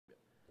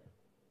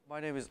My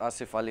name is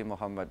Asef Ali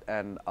Mohammad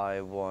and I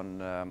won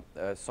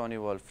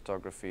Sony World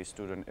Photography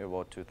Student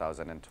Award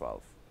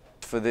 2012.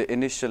 For the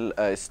initial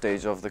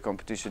stage of the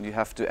competition, you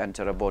have to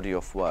enter a body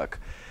of work,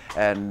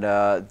 and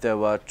there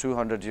were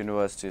 200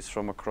 universities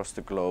from across the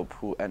globe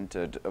who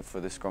entered for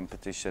this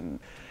competition,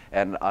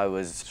 and I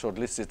was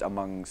shortlisted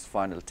amongst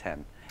final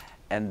 10.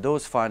 And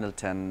those final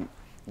 10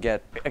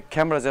 get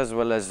cameras as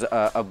well as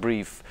a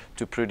brief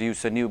to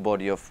produce a new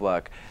body of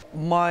work.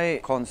 My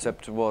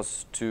concept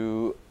was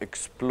to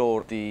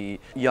explore the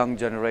young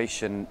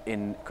generation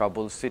in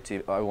Kabul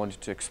city. I wanted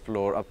to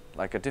explore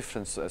a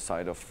different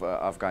side of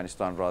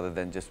Afghanistan rather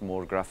than just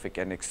more graphic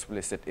and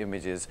explicit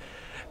images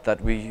that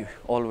we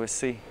always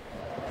see.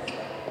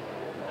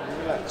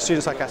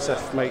 Students like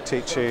Asef make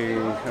teaching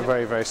a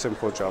very, very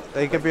simple job.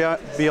 They go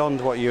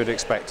beyond what you would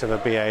expect of a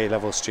BA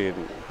level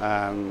student,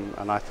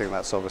 and I think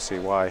that's obviously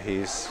why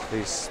he's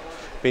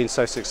been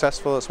so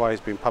successful. That's why he's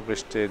been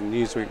published in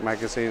Newsweek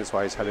magazine, that's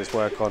why he's had his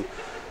work on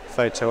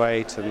Photo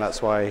 8, and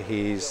that's why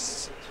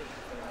he's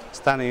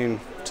standing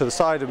to the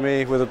side of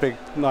me with a big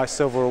nice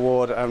silver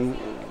award. And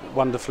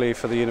wonderfully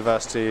for the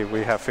university,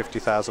 we have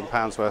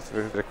 £50,000 worth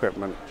of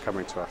equipment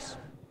coming to us.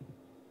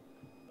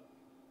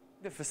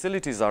 The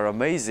facilities are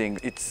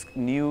amazing. It's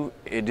new.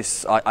 It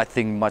is, I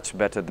think, much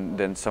better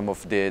than some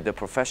of the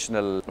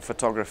professional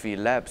photography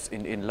labs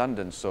in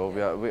London. So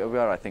we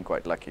are, I think,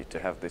 quite lucky to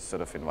have this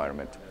sort of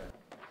environment.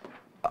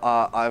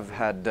 I've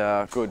had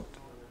good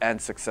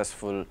and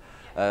successful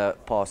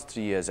past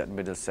 3 years at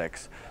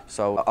Middlesex.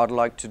 So I'd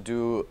like to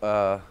do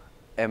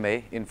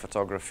MA in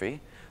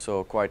photography.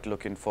 So quite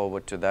looking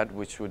forward to that,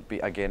 which would be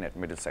again at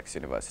Middlesex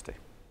University.